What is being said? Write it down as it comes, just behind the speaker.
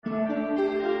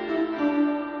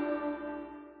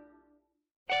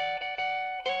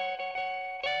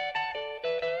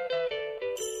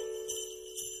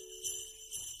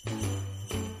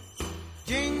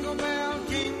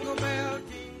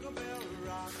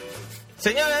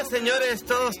Señoras, señores,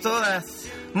 todos, todas,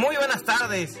 muy buenas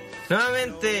tardes.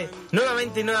 Nuevamente,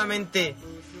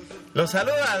 los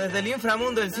saluda desde el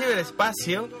inframundo del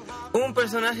ciberespacio un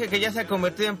personaje que ya se ha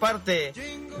convertido en parte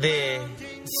de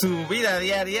su vida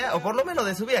diaria, o por lo menos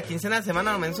de su vida quincenal,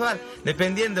 semanal o mensual,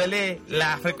 dependiéndole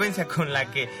la frecuencia con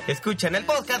la que escuchan el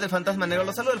podcast del Fantasma Negro.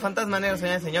 Los saluda el Fantasma Negro,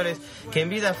 señoras y señores, que en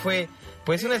vida fue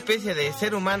pues una especie de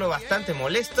ser humano bastante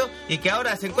molesto y que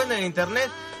ahora se encuentra en internet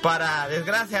para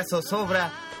desgracia,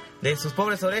 zozobra de sus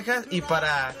pobres orejas y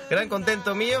para gran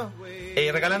contento mío,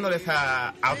 regalándoles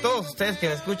a todos ustedes que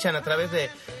me escuchan a través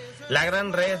de la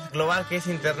gran red global que es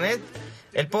internet,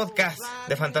 el podcast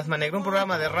de Fantasma Negro, un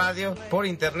programa de radio por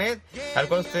internet al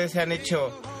cual ustedes se han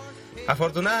hecho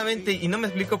afortunadamente, y no me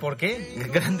explico por qué,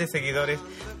 grandes seguidores.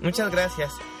 Muchas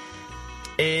gracias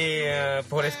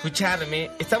por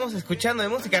escucharme. Estamos escuchando de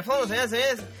música de fondo, señores,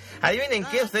 señores. Adivinen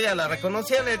qué, ustedes ya la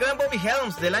reconocieron, el gran Bobby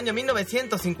Helms del año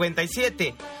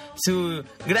 1957. Su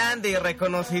grande y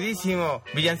reconocidísimo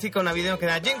villancico navideño que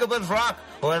era Jingle Bells Rock,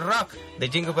 o el rock de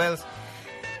Jingle Bells.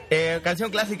 Canción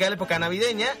clásica de la época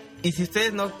navideña. Y si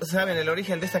ustedes no saben el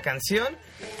origen de esta canción,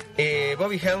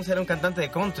 Bobby Helms era un cantante de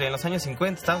country en los años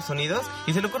 50 Estados Unidos,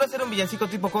 y se le ocurrió hacer un villancico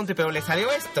tipo country, pero le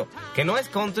salió esto, que no es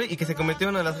country y que se convirtió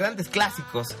en uno de los grandes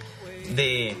clásicos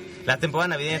de la temporada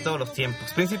navideña de todos los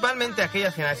tiempos. Principalmente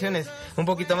aquellas generaciones un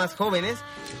poquito más jóvenes,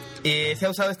 se ha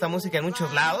usado esta música en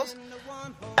muchos lados.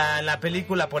 En la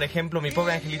película, por ejemplo, Mi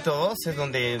Pobre Angelito 2 es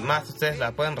donde más ustedes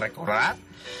la pueden recordar.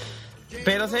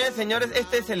 Pero, señores, señores,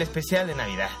 este es el especial de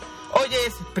Navidad. Hoy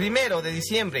es 1 de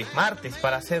diciembre, martes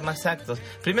para ser más exactos.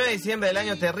 1 de diciembre del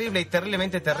año terrible y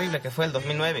terriblemente terrible que fue el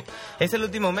 2009. Es el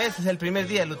último mes, es el primer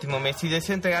día del último mes, y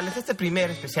deseo entregarles este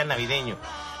primer especial navideño.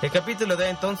 El capítulo de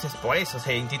entonces, por eso,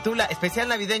 se intitula Especial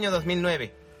Navideño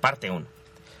 2009, parte 1.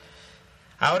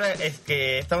 Ahora es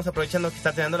que estamos aprovechando que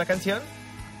está terminando la canción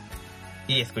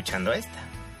y escuchando esta.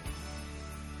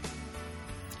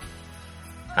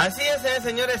 Así es,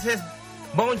 señores, es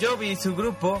Bon Jovi y su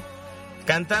grupo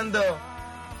cantando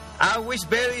I Wish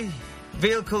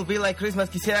Bill Could Be Like Christmas.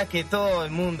 Quisiera que todo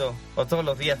el mundo o todos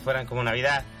los días fueran como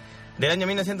Navidad. Del año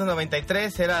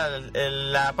 1993, era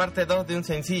la parte 2 de un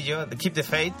sencillo, de Keep the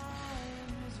Faith.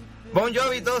 Bon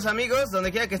Jovi, todos amigos,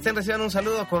 donde quiera que estén, reciban un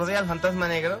saludo cordial, Fantasma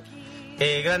Negro.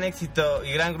 Gran éxito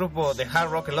y gran grupo de hard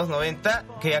rock en los 90,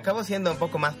 que acabó siendo un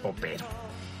poco más popero.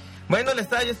 Bueno, les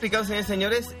estaba yo explicando, señores,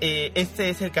 señores, este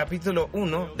es el capítulo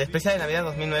 1 de Especial de Navidad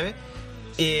 2009.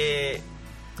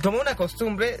 Como una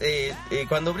costumbre,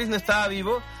 cuando Brice no estaba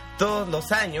vivo, todos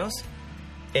los años,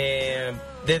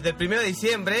 desde el 1 de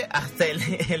diciembre hasta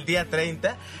el día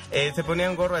 30, se ponía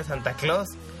un gorro de Santa Claus.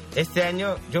 Este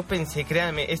año yo pensé,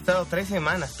 créanme, he estado 3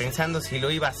 semanas pensando si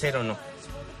lo iba a hacer o no.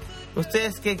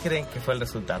 ¿Ustedes qué creen que fue el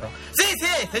resultado? Sí,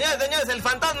 señores, señores, el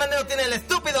Fantasma Negro tiene el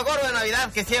estúpido gorro de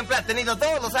Navidad que siempre ha tenido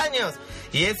todos los años.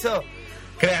 Y eso,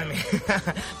 créanme,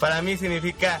 para mí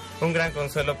significa un gran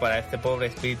consuelo para este pobre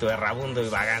espíritu errabundo y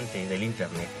vagante del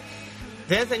internet.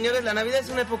 Señores, señores, la Navidad es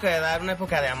una época de dar, una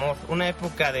época de amor, una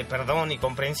época de perdón y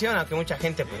comprensión, aunque mucha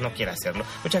gente pues no quiere hacerlo.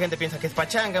 Mucha gente piensa que es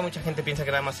pachanga, mucha gente piensa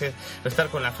que nada más es estar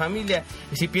con la familia,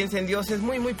 y si piensa en Dios es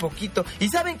muy, muy poquito. ¿Y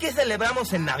saben qué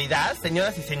celebramos en Navidad,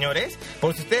 señoras y señores?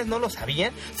 Por si ustedes no lo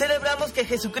sabían, celebramos que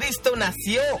Jesucristo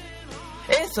nació.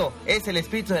 Eso es el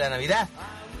espíritu de la Navidad.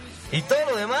 Y todo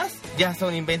lo demás ya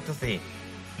son inventos de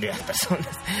las personas.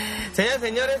 Señoras y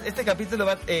señores, este capítulo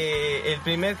el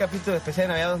primer capítulo de Especial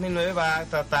de Navidad 2009 va a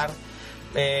tratar,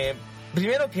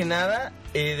 primero que nada,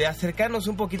 de acercarnos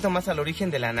un poquito más al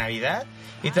origen de la Navidad,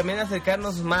 y también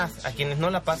acercarnos más a quienes no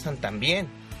la pasan tan bien,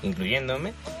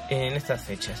 incluyéndome, en estas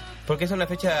fechas. Porque es una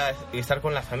fecha de estar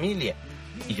con la familia,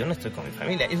 y yo no estoy con mi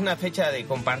familia. Es una fecha de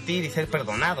compartir y ser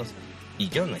perdonados, y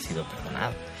yo no he sido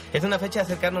perdonado. Es una fecha de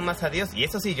acercarnos más a Dios, y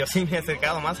eso sí, yo sí me he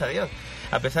acercado más a Dios,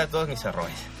 a pesar de todos mis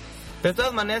errores. Pero de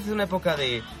todas maneras es una época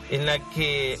en la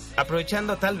que,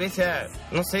 aprovechando, tal vez sea,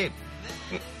 no sé,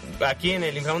 aquí en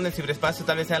el inframundo del ciberespacio,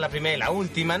 tal vez sea la primera y la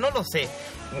última, no lo sé.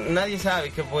 Nadie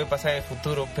sabe qué puede pasar en el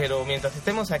futuro, pero mientras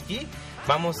estemos aquí,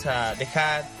 vamos a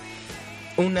dejar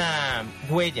una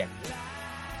huella.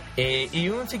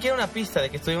 Y siquiera una pista de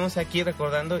que estuvimos aquí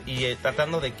recordando y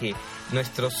tratando de que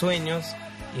nuestros sueños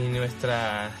y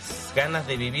nuestras ganas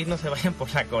de vivir no se vayan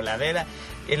por la coladera.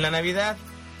 En la Navidad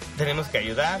tenemos que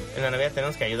ayudar, en la Navidad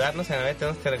tenemos que ayudarnos, en la Navidad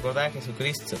tenemos que recordar a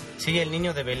Jesucristo. Sí, el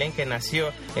niño de Belén que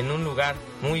nació en un lugar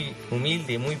muy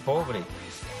humilde, muy pobre,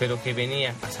 pero que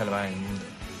venía a salvar el mundo.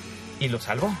 Y lo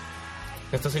salvó.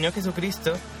 Nuestro Señor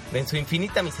Jesucristo, en su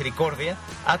infinita misericordia,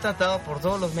 ha tratado por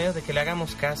todos los medios de que le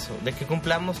hagamos caso, de que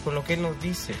cumplamos con lo que Él nos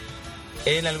dice.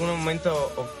 Él en algún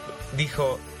momento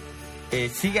dijo,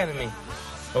 síganme,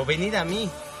 o venid a mí.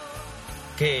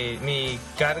 que mi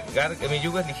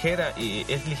yugo es ligera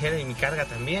y mi carga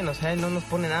también. O sea, Él no nos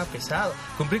pone nada pesado.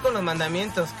 Cumplir con los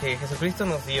mandamientos que Jesucristo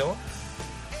nos dio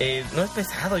no es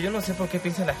pesado. Yo no sé por qué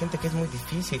piensa la gente que es muy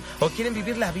difícil, o quieren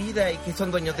vivir la vida y que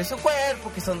son dueños de su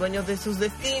cuerpo, que son dueños de sus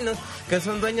destinos, que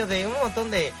son dueños de un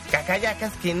montón de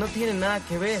cacayacas que no tienen nada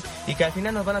que ver y que al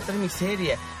final nos van a traer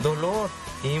miseria, dolor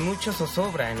y mucho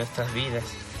zozobra en nuestras vidas.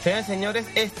 Señores, señores,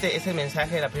 este es el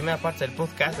mensaje de la primera parte del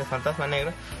podcast de Fantasma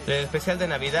Negro, del especial de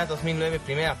Navidad 2009,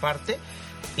 primera parte.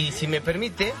 Y si me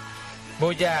permite,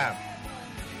 voy a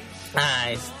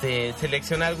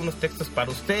seleccionar algunos textos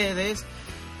para ustedes,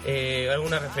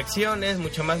 algunas reflexiones,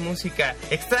 mucho más música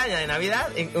extraña de Navidad.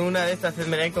 Una de estas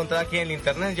me la he encontrado aquí en el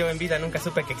internet, yo en vida nunca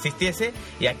supe que existiese,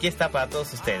 y aquí está para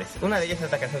todos ustedes. Una de ellas es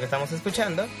esta canción que estamos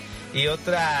escuchando, y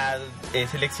otras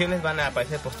selecciones van a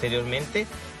aparecer posteriormente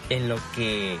en lo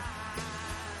que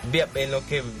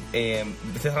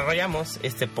desarrollamos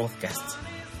este podcast.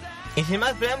 Y sin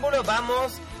más preámbulo,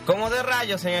 vamos como de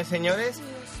rayos, señores y señores,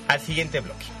 al siguiente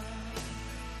bloque.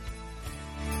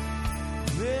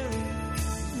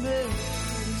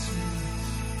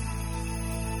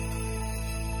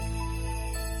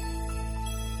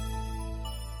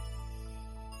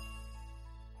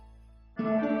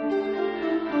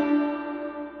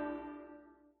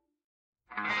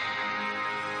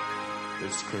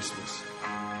 It's Christmas.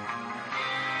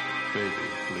 Baby,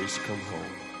 please come home.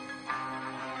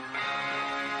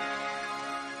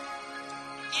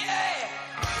 Yeah!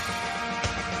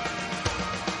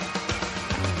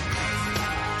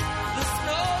 The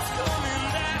snow's coming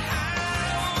down.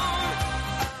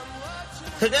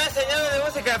 Señores y señores, de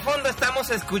música de fondo estamos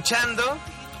escuchando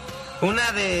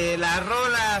una de las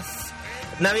rolas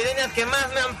navideñas que más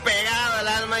me han pegado al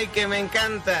alma y que me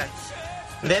encanta.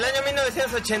 Del año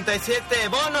 1987,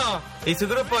 Bono y su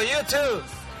grupo U2,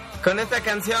 con esta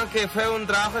canción que fue un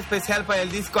trabajo especial para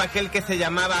el disco aquel que se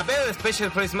llamaba Very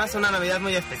Special Christmas, una Navidad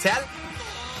muy especial.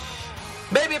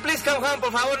 Baby, please come home,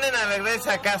 por favor, nena,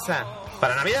 regresa a casa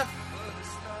para Navidad.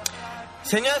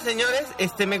 Señoras y señores,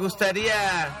 me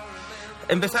gustaría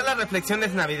empezar las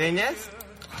reflexiones navideñas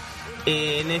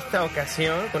en esta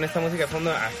ocasión, con esta música de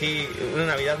fondo, así, una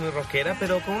Navidad muy rockera,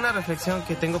 pero con una reflexión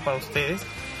que tengo para ustedes,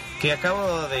 que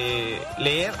acabo de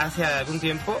leer hace algún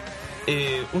tiempo.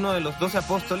 Uno de los 12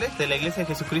 apóstoles de la Iglesia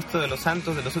de Jesucristo de los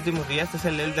Santos de los Últimos Días es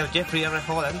el elder Jeffrey R.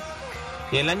 Holland.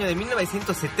 Y en el año de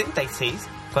 1976,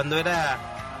 cuando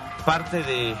era parte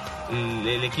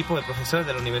del equipo de profesores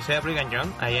de la Universidad de Brigham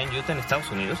Young, allá en Utah, en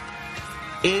Estados Unidos,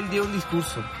 él dio un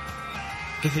discurso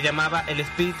que se llamaba El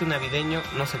espíritu navideño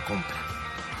no se compra.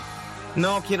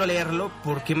 No quiero leerlo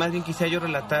porque más bien quisiera yo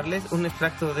relatarles un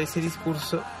extracto de ese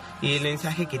discurso y el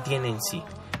mensaje que tiene en sí.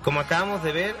 Como acabamos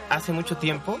de ver hace mucho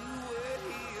tiempo,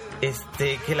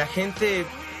 que la gente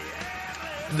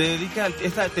dedica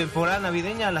esta temporada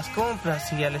navideña a las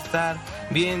compras y al estar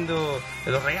viendo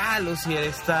los regalos y al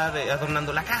estar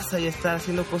adornando la casa y estar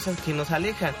haciendo cosas que nos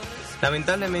alejan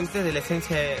lamentablemente de la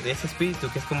esencia de ese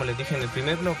espíritu, que es, como les dije en el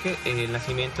primer bloque, el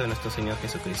nacimiento de nuestro Señor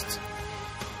Jesucristo.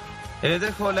 El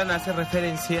elder Holland hace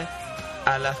referencia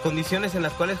a las condiciones en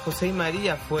las cuales José y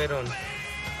María fueron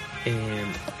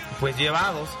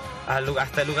llevados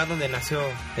hasta el lugar donde nació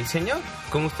el Señor.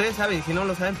 Como ustedes saben, y si no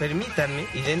lo saben, permítanme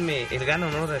y denme el gran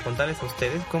honor de contarles a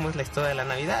ustedes cómo es la historia de la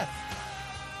Navidad.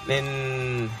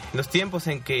 En los tiempos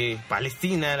en que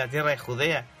Palestina, la tierra de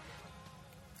Judea,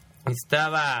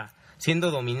 estaba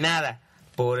siendo dominada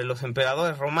por los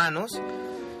emperadores romanos,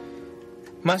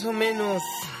 más o menos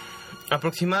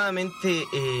aproximadamente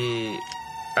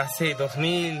hace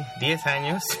 2010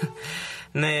 años,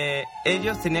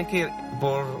 ellos tenían que,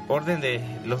 por orden de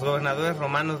los gobernadores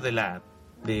romanos de la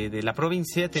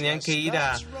provincia, tenían que ir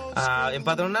a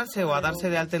empadronarse o a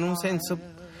darse de alta en un censo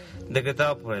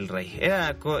decretado por el rey.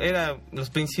 Era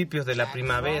los principios de la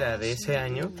primavera de ese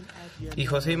año, y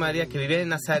José y María, que vivían en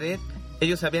Nazaret,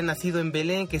 ellos habían nacido en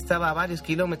Belén, que estaba a varios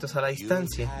kilómetros a la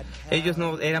distancia. Ellos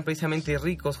no eran precisamente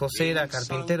ricos. José era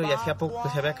carpintero y hacía poco que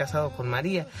se había casado con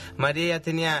María. María ya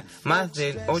tenía más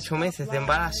de 8 meses de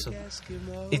embarazo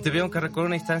y tuvieron que recorrer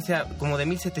una distancia como de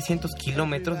 1.700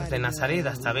 kilómetros desde Nazaret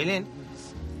hasta Belén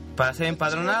para ser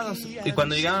empadronados. Y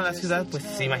cuando llegaron a la ciudad,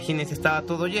 pues imagínense, estaba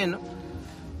todo lleno,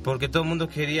 porque todo el mundo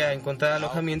quería encontrar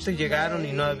alojamiento, y llegaron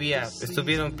y no había,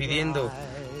 estuvieron pidiendo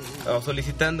o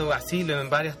solicitando asilo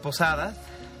en varias posadas,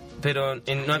 pero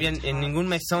no había en ningún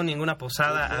mesón, ninguna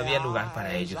posada había lugar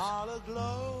para ellos.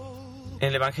 En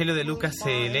el Evangelio de Lucas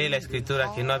se lee la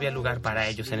escritura que no había lugar para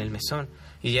ellos en el mesón,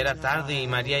 y ya era tarde y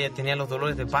María ya tenía los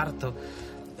dolores de parto.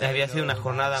 Había sido una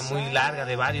jornada muy larga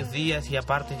de varios días, y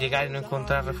aparte llegar y no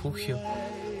encontrar refugio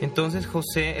Entonces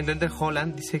José, el Elder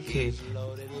Holland, dice que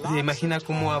se imagina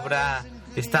cómo habrá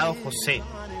estado José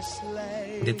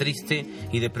de triste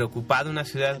y de preocupado en una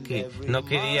ciudad que no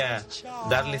quería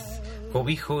darles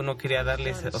cobijo, no quería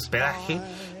darles hospedaje,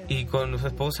 y con su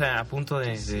esposa a punto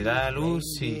de dar a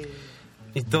luz y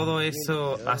todo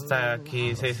eso, hasta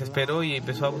que se desesperó y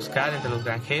empezó a buscar entre los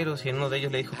granjeros, y uno de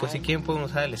ellos le dijo: pues si quieren pueden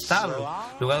usar el establo,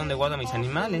 lugar donde guardo mis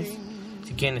animales,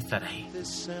 si quieren estar ahí.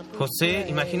 José,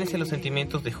 imagínense los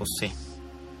sentimientos de José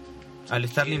al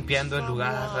estar limpiando el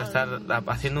lugar, al estar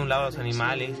haciendo un lado a los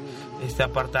animales,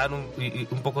 apartar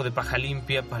un poco de paja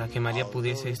limpia para que María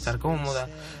pudiese estar cómoda,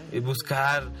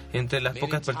 buscar entre las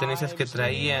pocas pertenencias que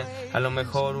traían, a lo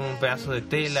mejor un pedazo de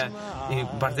tela,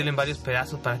 partirlo en varios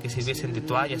pedazos para que sirviesen de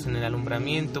toallas en el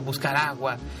alumbramiento, buscar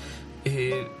agua,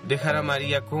 dejar a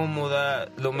María cómoda,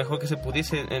 lo mejor que se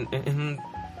pudiese en un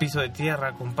piso de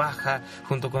tierra con paja,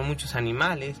 junto con muchos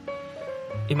animales.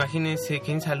 Imagínense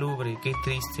qué insalubre, qué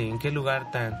triste, en qué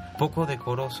lugar tan poco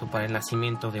decoroso para el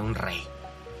nacimiento de un rey.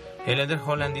 El Elder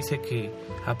Holland dice que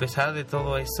a pesar de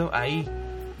todo eso, ahí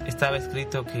estaba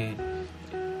escrito que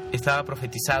estaba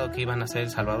profetizado que iban a ser el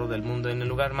Salvador del mundo, en el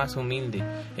lugar más humilde,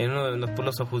 en uno de los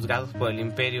pueblos sojuzgados por el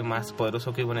imperio más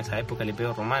poderoso que hubo en esa época, el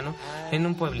Imperio Romano, en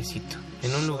un pueblecito,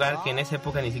 en un lugar que en esa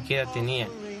época ni siquiera tenía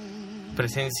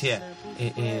presencia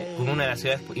como una de las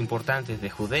ciudades importantes de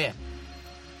Judea.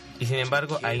 Y sin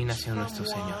embargo, ahí nació nuestro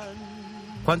Señor.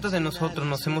 ¿Cuántos de nosotros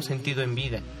nos hemos sentido en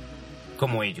vida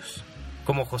como ellos,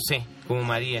 como José, como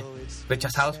María,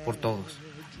 rechazados por todos?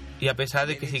 Y a pesar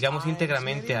de que sigamos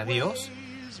íntegramente a Dios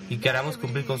y queramos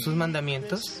cumplir con sus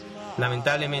mandamientos,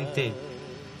 lamentablemente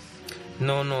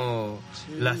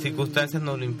las circunstancias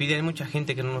nos lo impiden. Hay mucha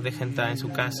gente que no nos deja entrar en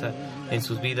su casa, en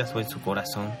sus vidas o en su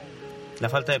corazón. La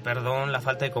falta de perdón, la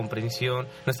falta de comprensión,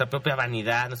 nuestra propia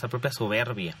vanidad, nuestra propia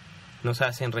soberbia nos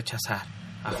hacen rechazar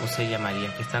a José y a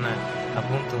María, que están a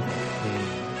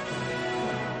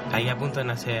punto de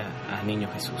nacer al niño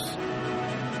Jesús.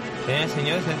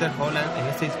 Señores, el Elder Holland en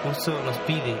este discurso nos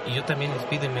pide, y yo también les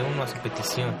pido y me uno a su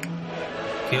petición,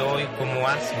 que hoy, como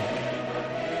hace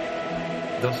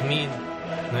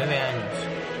 2009 años,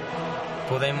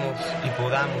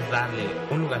 podamos darle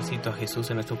un lugarcito a Jesús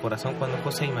en nuestro corazón cuando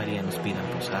José y María nos pidan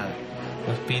posada,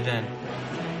 nos pidan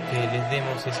que les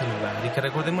demos ese lugar, y que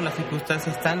recordemos las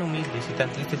circunstancias tan humildes y tan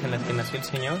tristes en las que nació el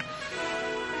Señor,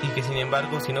 y que sin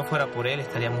embargo, si no fuera por Él,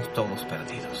 estaríamos todos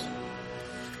perdidos.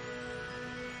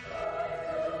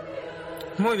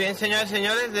 Muy bien, señores y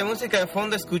señores, de música de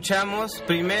fondo escuchamos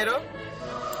primero,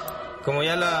 como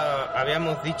ya lo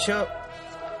habíamos dicho,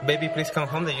 Baby Please Come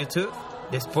Home de YouTube.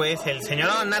 Después el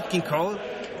señor Nat King Cole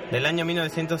del año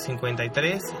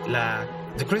 1953,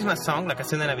 The Christmas Song, la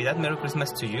canción de Navidad, Merry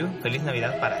Christmas to You, Feliz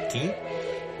Navidad para ti.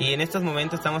 Y en estos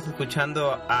momentos estamos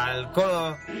escuchando al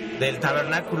coro del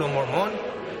Tabernáculo Mormón,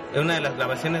 en una de las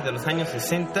grabaciones de los años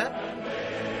 60,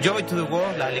 Joy to the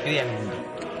World, la alegría al mundo.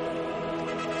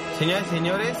 Señoras y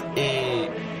señores,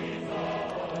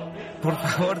 por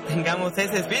favor, tengamos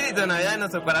ese espíritu de Navidad en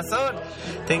nuestro corazón,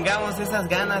 tengamos esas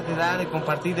ganas de dar, de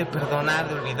compartir, de perdonar,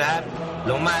 de olvidar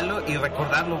lo malo y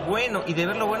recordar lo bueno, y de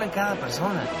ver lo bueno en cada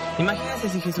persona. Imagínense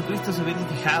si Jesucristo se hubiera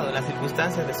fijado en las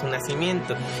circunstancias de su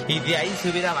nacimiento y de ahí se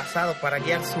hubiera basado para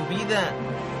guiar su vida.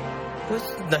 Pues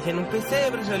nací en un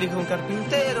pesebre, soy el hijo de un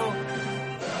carpintero,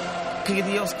 ¿qué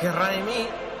Dios querrá de mí?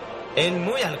 Él,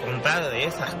 muy al contrario de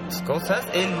esas cosas,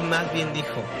 él más bien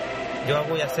dijo: yo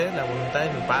voy a hacer la voluntad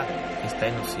de mi Padre que está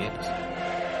en los cielos.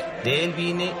 De Él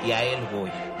vine y a Él voy.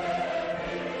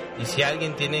 Y si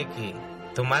alguien tiene que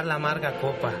tomar la amarga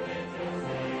copa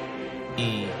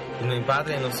y mi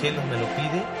Padre en los cielos me lo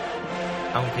pide,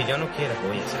 aunque yo no quiera,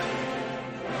 voy a hacerlo.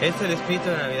 Este es el espíritu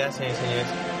de Navidad, señores y señores,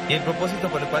 y el propósito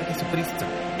por el cual Jesucristo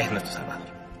es nuestro Salvador.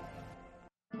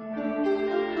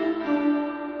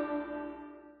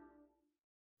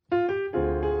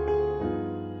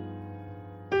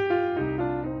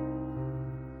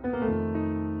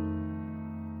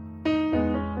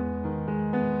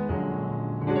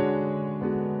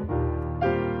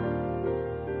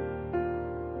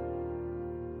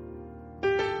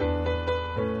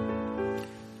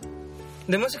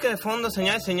 De música de fondo,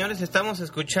 señores y señores, estamos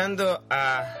escuchando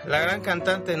a la gran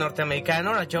cantante norteamericana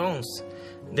Norah Jones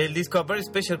del disco A Very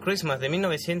Special Christmas de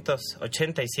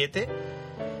 1987,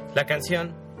 la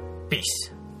canción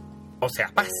Peace, o sea,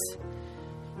 paz.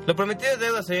 Lo prometido es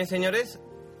deuda, señores y señores.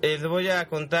 Les voy a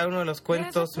contar uno de los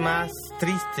cuentos más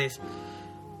tristes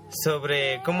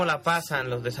sobre cómo la pasan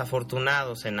los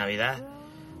desafortunados en Navidad.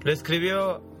 Lo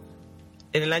escribió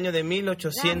en el año de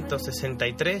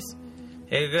 1863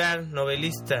 el gran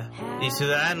novelista y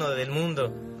ciudadano del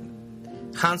mundo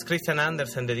Hans Christian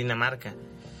Andersen de Dinamarca.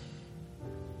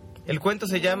 El cuento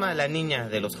se llama La niña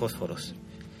de los fósforos.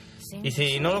 Y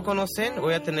si no lo conocen,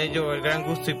 voy a tener yo el gran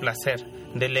gusto y placer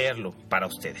de leerlo para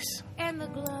ustedes.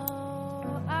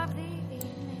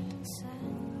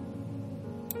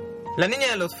 La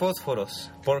niña de los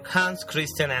fósforos, por Hans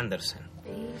Christian Andersen.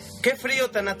 ¡Qué frío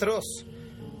tan atroz!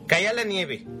 Caía la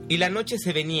nieve y la noche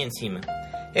se venía encima.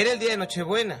 Era el día de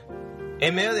Nochebuena.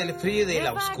 En medio del frío y de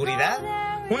la oscuridad,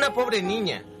 una pobre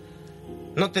niña,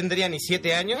 no tendría ni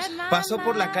 7 años, pasó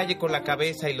por la calle con la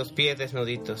cabeza y los pies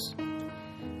desnuditos.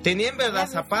 Tenía en verdad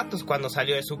zapatos cuando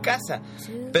salió de su casa,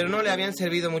 pero no le habían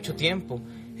servido mucho tiempo.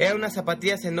 Eran unas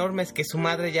zapatillas enormes que su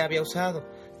madre ya había usado,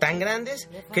 tan grandes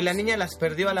que la niña las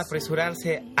perdió al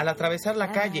apresurarse al atravesar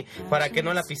la calle para que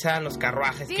no la pisaran los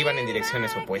carruajes que iban en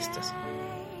direcciones opuestas.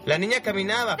 La niña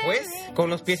caminaba, pues, con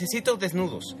los piececitos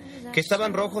desnudos, que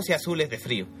estaban rojos y azules de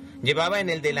frío. Llevaba en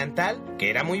el delantal,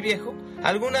 que era muy viejo,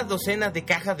 algunas docenas de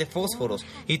cajas de fósforos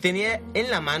y tenía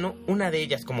en la mano una de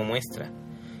ellas como muestra.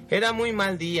 Era muy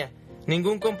mal día,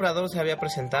 ningún comprador se había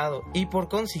presentado y por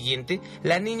consiguiente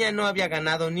la niña no había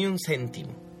ganado ni un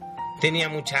céntimo. Tenía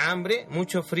mucha hambre,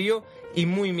 mucho frío y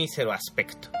muy mísero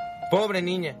aspecto. Pobre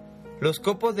niña. Los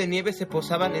copos de nieve se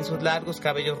posaban en sus largos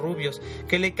cabellos rubios,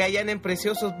 que le caían en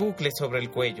preciosos bucles sobre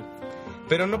el cuello.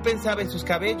 Pero no pensaba en sus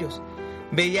cabellos.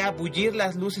 Veía bullir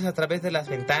las luces a través de las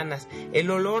ventanas. El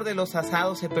olor de los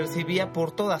asados se percibía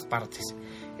por todas partes.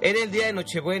 Era el día de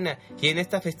Nochebuena y en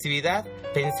esta festividad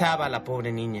pensaba la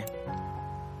pobre niña.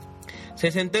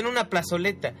 Se sentó en una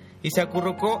plazoleta y se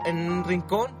acurrucó en un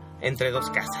rincón entre dos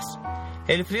casas.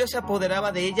 El frío se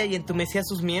apoderaba de ella y entumecía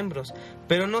sus miembros,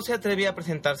 pero no se atrevía a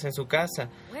presentarse en su casa.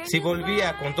 Si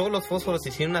volvía con todos los fósforos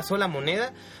y sin una sola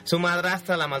moneda, su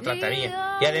madrastra la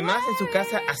maltrataría. Y además en su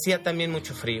casa hacía también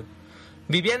mucho frío.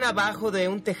 Vivían abajo de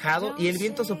un tejado y el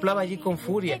viento soplaba allí con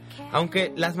furia,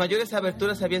 aunque las mayores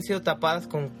aberturas habían sido tapadas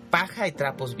con paja y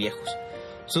trapos viejos.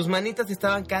 Sus manitas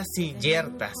estaban casi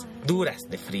yertas, duras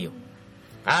de frío.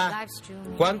 Ah,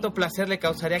 cuánto placer le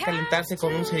causaría calentarse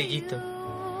con un cerillito.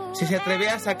 Si se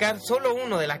atrevía a sacar solo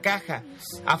uno de la caja,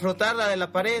 a frotarla de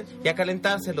la pared y a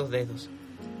calentarse los dedos.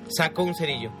 Sacó un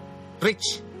cerillo.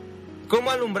 ¡Rich!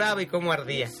 Cómo alumbraba y cómo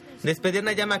ardía. Despedía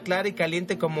una llama clara y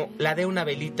caliente como la de una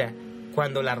velita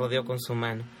cuando la rodeó con su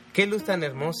mano. ¡Qué luz tan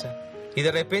hermosa! Y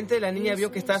de repente la niña vio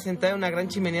que estaba sentada en una gran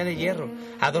chimenea de hierro,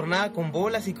 adornada con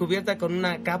bolas y cubierta con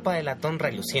una capa de latón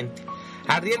reluciente.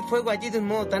 Ardía el fuego allí de un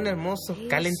modo tan hermoso,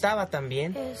 calentaba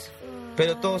también.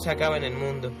 Pero todo se acaba en el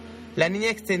mundo. La niña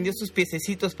extendió sus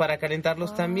piececitos para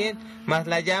calentarlos también, mas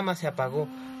la llama se apagó.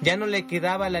 Ya no le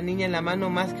quedaba a la niña en la mano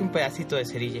más que un pedacito de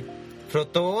cerilla.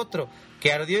 Frotó otro,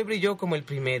 que ardió y brilló como el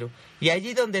primero, y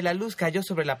allí donde la luz cayó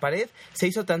sobre la pared, se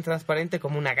hizo tan transparente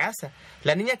como una gasa.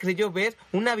 La niña creyó ver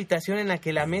una habitación en la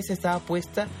que la mesa estaba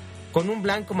puesta con un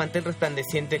blanco mantel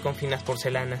resplandeciente con finas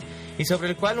porcelanas, y sobre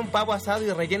el cual un pavo asado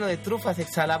y relleno de trufas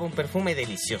exhalaba un perfume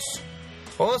delicioso.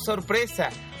 ¡Oh, sorpresa!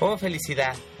 ¡Oh,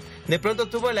 felicidad! De pronto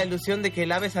tuvo la ilusión de que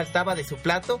el ave saltaba de su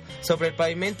plato sobre el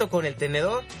pavimento con el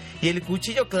tenedor y el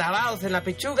cuchillo clavados en la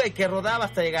pechuga y que rodaba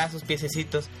hasta llegar a sus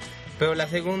piececitos. Pero el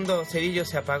segundo cerillo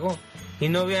se apagó y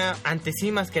no había ante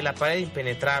sí más que la pared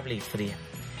impenetrable y fría.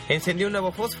 Encendió un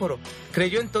nuevo fósforo.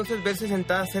 Creyó entonces verse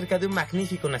sentada cerca de un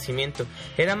magnífico nacimiento.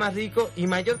 Era más rico y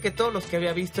mayor que todos los que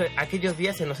había visto aquellos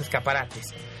días en los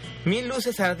escaparates. 1000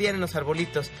 luces ardían en los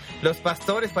arbolitos. Los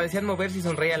pastores parecían moverse y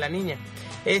sonreía a la niña.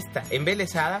 Esta,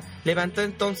 embelesada, levantó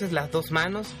entonces las 2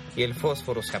 manos y el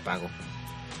fósforo se apagó.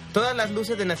 Todas las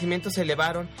luces de nacimiento se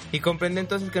elevaron y comprendió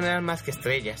entonces que no eran más que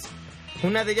estrellas.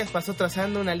 Una de ellas pasó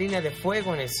trazando una línea de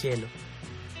fuego en el cielo.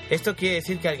 Esto quiere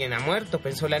decir que alguien ha muerto,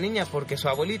 pensó la niña, porque su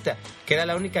abuelita, que era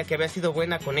la única que había sido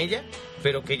buena con ella,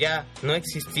 pero que ya no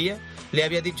existía, le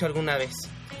había dicho alguna vez: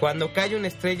 cuando cae una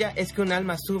estrella es que un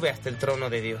alma sube hasta el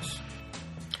trono de Dios.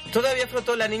 Todavía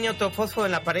frotó la niña otro fósforo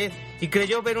en la pared y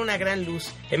creyó ver una gran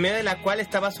luz, en medio de la cual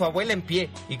estaba su abuela en pie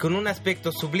y con un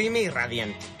aspecto sublime y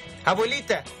radiante.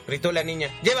 ¡Abuelita!, gritó la niña,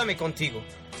 ¡llévame contigo!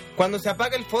 Cuando se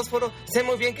apague el fósforo, sé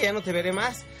muy bien que ya no te veré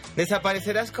más.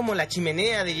 Desaparecerás como la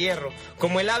chimenea de hierro,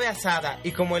 como el ave asada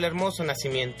y como el hermoso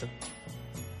nacimiento.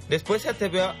 Después se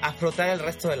atrevió a frotar el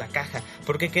resto de la caja,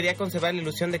 porque quería conservar la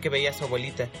ilusión de que veía a su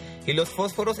abuelita, y los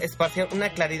fósforos esparcían una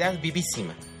claridad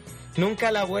vivísima. Nunca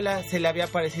a la abuela se le había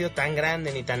parecido tan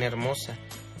grande ni tan hermosa.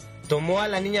 Tomó a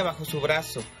la niña bajo su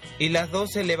brazo, y las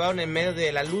dos se elevaron en medio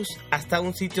de la luz hasta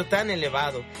un sitio tan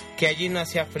elevado que allí no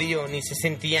hacía frío, ni se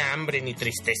sentía hambre ni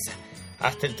tristeza,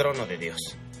 hasta el trono de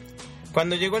Dios.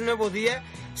 Cuando llegó el nuevo día,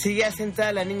 seguía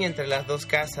sentada la niña entre las 2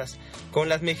 casas, con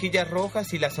las mejillas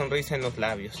rojas y la sonrisa en los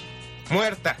labios.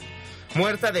 ¡Muerta!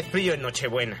 ¡Muerta de frío en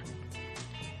Nochebuena!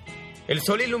 El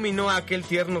sol iluminó a aquel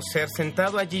tierno ser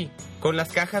sentado allí, con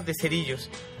las cajas de cerillos,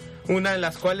 una de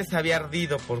las cuales había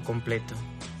ardido por completo.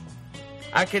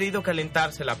 «Ha querido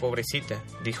calentarse la pobrecita»,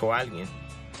 dijo alguien.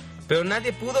 Pero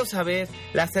nadie pudo saber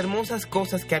las hermosas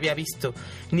cosas que había visto,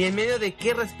 ni en medio de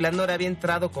qué resplandor había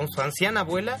entrado con su anciana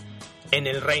abuela en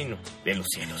el reino de los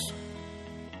cielos.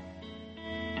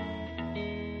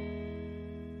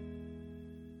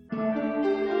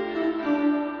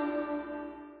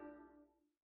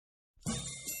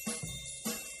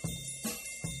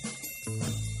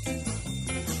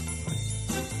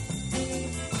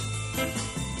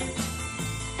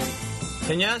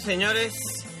 Señoras, señores,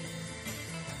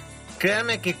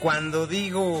 créanme que cuando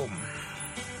digo,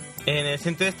 en el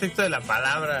sentido estricto de la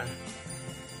palabra,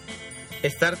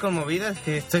 estar conmovida, es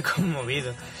que estoy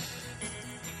conmovido.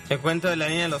 El cuento de la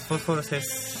niña de los fósforos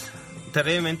es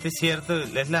terriblemente cierto,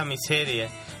 es la miseria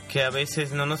que a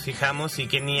veces no nos fijamos y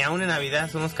que ni aún en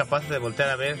Navidad somos capaces de voltear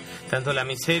a ver, tanto la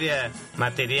miseria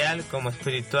material como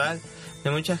espiritual de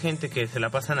mucha gente que se la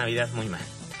pasa Navidad muy mal.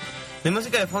 De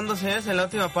música de fondo, señores, en la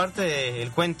última parte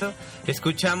del cuento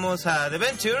escuchamos a The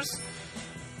Ventures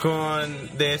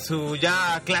de su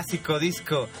ya clásico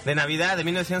disco de Navidad de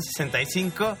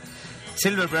 1965,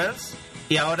 Silver Bells,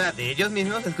 y ahora de ellos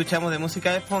mismos escuchamos de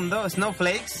música de fondo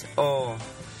Snowflakes o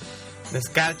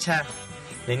Escarcha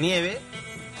de Nieve,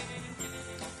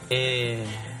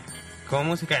 como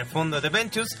música de fondo. The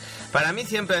Ventures para mí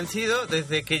siempre han sido,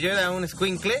 desde que yo era un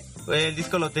escuincle, el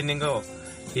disco lo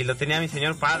tenía mi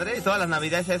señor padre, y todas las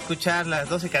Navidades a escuchar las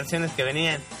 12 canciones que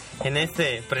venían en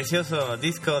este precioso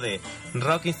disco de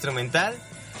rock instrumental.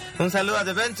 Un saludo a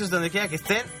The Ventures donde quiera que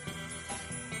estén.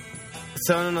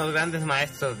 Son unos grandes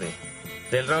maestros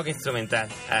del rock instrumental.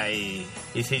 Y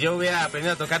si yo hubiera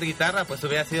aprendido a tocar guitarra, pues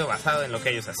hubiera sido basado en lo que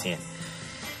ellos hacían.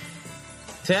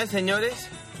 Señoras y señores,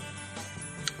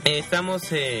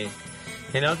 estamos en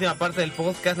la última parte del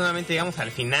podcast. Nuevamente llegamos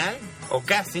al final, o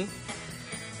casi.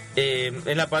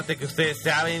 Es la parte que ustedes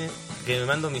saben, que me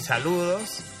mando mis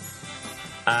saludos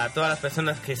a todas las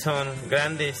personas que son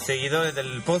grandes seguidores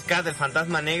del podcast del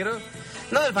Fantasma Negro.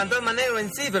 No del Fantasma Negro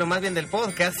en sí, pero más bien del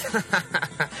podcast.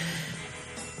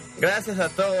 Gracias a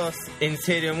todos, en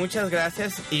serio, muchas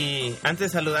gracias. Y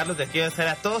antes de saludarlos, les quiero decir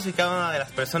a todos y cada una de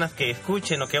las personas que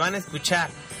escuchen o que van a escuchar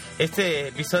este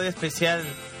episodio especial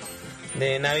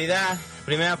de Navidad,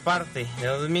 primera parte de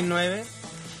 2009.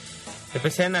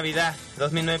 Especial de Navidad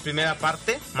 2009, primera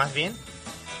parte, más bien.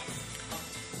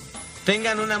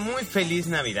 Tengan una muy feliz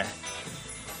Navidad.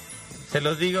 Se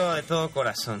los digo de todo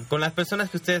corazón. Con las personas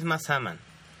que ustedes más aman.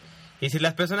 Y si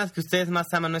las personas que ustedes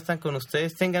más aman no están con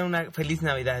ustedes, tengan una feliz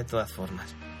Navidad de todas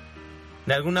formas.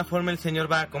 De alguna forma el Señor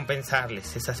va a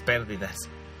compensarles esas pérdidas,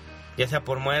 ya sea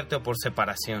por muerte o por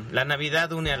separación. La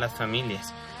Navidad une a las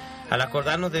familias. Al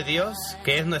acordarnos de Dios,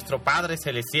 que es nuestro Padre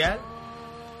Celestial,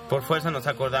 por fuerza nos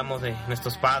acordamos de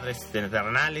nuestros padres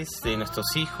terrenales, de nuestros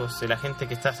hijos, de la gente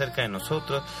que está cerca de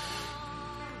nosotros.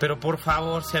 Pero por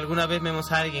favor, si alguna vez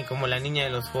vemos a alguien como la niña de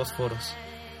los fósforos,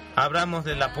 abramos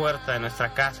de la puerta de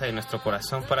nuestra casa y de nuestro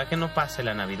corazón para que no pase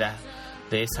la Navidad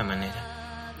de esa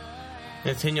manera.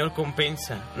 El Señor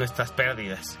compensa nuestras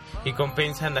pérdidas y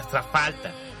compensa nuestra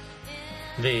falta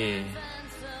de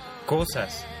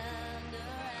cosas.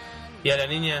 Y a la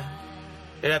niña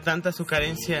era tanta su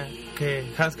carencia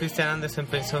que Hans Christian Andersen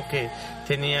pensó que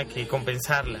tenía que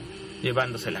compensarla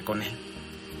llevándosela con él.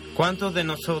 ¿Cuántos de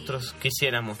nosotros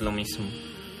quisiéramos lo mismo?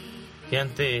 Y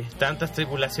ante tantas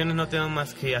tribulaciones no tenemos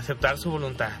más que aceptar su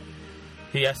voluntad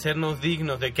y hacernos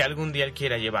dignos de que algún día Él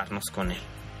quiera llevarnos con Él.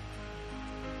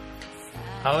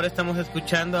 Ahora estamos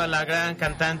escuchando a la gran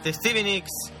cantante Stevie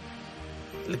Nicks,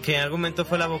 que en algún momento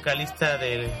fue la vocalista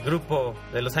del grupo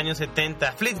de los años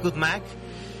 70 Fleetwood Mac,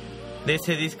 de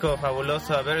ese disco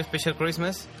fabuloso A Very Special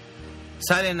Christmas,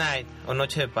 Silent Night o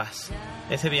Noche de Paz,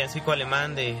 ese villancico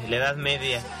alemán de la Edad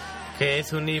Media que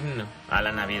es un himno a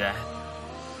la Navidad.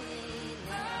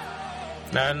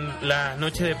 La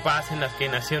noche de paz en la que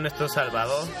nació nuestro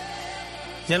Salvador.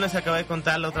 Ya nos acaba de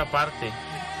contar la otra parte.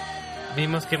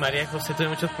 Vimos que María y José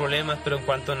tuvieron muchos problemas, pero en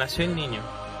cuanto nació el niño,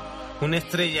 una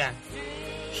estrella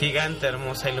gigante,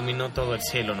 hermosa, iluminó todo el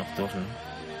cielo nocturno.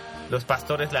 Los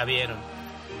pastores la vieron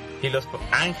y los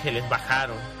ángeles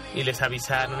bajaron y les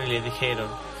avisaron y les dijeron: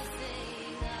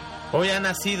 hoy ha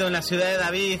nacido en la ciudad de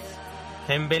David,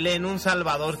 en Belén, un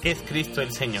Salvador que es Cristo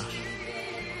el Señor.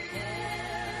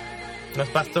 Los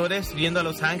pastores, viendo a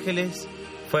los ángeles,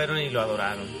 fueron y lo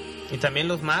adoraron. Y también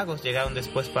los magos llegaron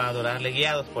después para adorarle,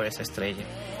 guiados por esa estrella.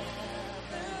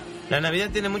 La Navidad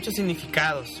tiene muchos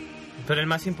significados, pero el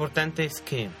más importante es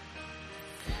que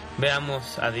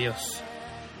veamos a Dios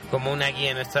como una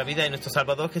guía en nuestra vida y nuestro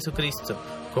Salvador Jesucristo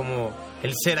como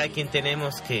el ser a quien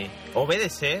tenemos que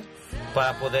obedecer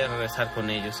para poder regresar con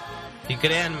ellos. Y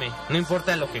créanme, no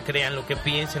importa lo que crean, lo que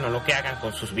piensen o lo que hagan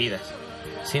con sus vidas,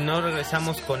 si no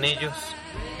regresamos con ellos,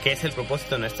 que es el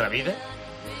propósito de nuestra vida,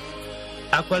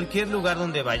 a cualquier lugar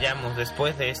donde vayamos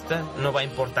después de esta no va a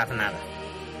importar nada,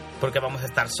 porque vamos a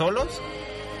estar solos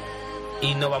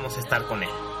y no vamos a estar con él.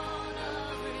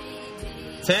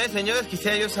 Señores y señores,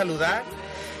 quisiera yo saludar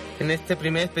en este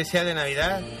primer especial de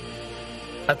Navidad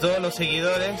a todos los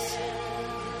seguidores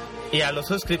y a los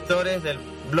suscriptores del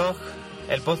blog,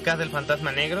 el podcast del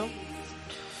Fantasma Negro,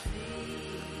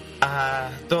 a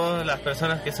todas las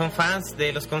personas que son fans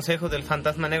de los consejos del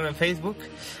Fantasma Negro en Facebook,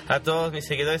 a todos mis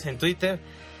seguidores en Twitter,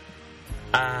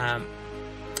 a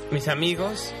mis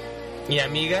amigos y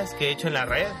amigas que he hecho en la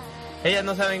red. Ellas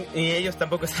no saben, ni ellos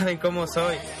tampoco saben cómo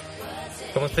soy.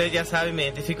 Como ustedes ya saben, me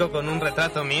identifico con un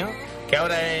retrato mío, que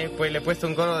ahora le he puesto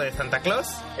un gorro de Santa Claus,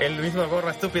 el mismo gorro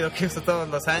estúpido que uso todos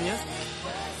los años.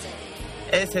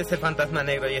 Ese es el Fantasma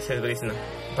Negro y ese es Brisno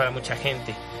para mucha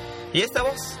gente. Y esta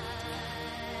voz,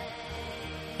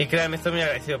 y créanme, estoy muy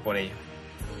agradecido por ello.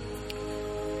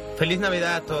 Feliz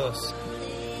Navidad a todos.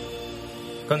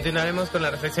 Continuaremos con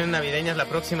las reflexiones navideñas la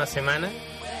próxima semana,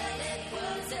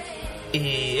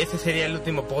 y este sería el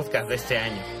último podcast de este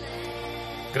año.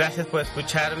 Gracias por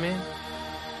escucharme.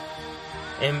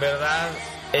 En verdad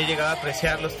he llegado a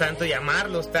apreciarlos tanto y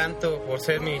amarlos tanto por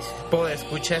ser mis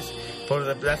podescuchas,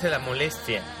 por darse la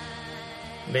molestia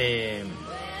de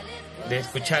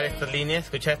escuchar estas líneas,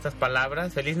 escuchar estas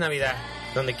palabras. Feliz Navidad,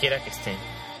 donde quiera que estén.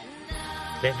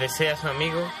 Les desea su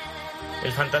amigo,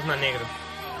 el Fantasma Negro.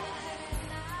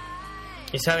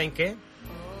 ¿Y saben qué?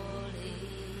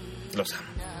 Los amo.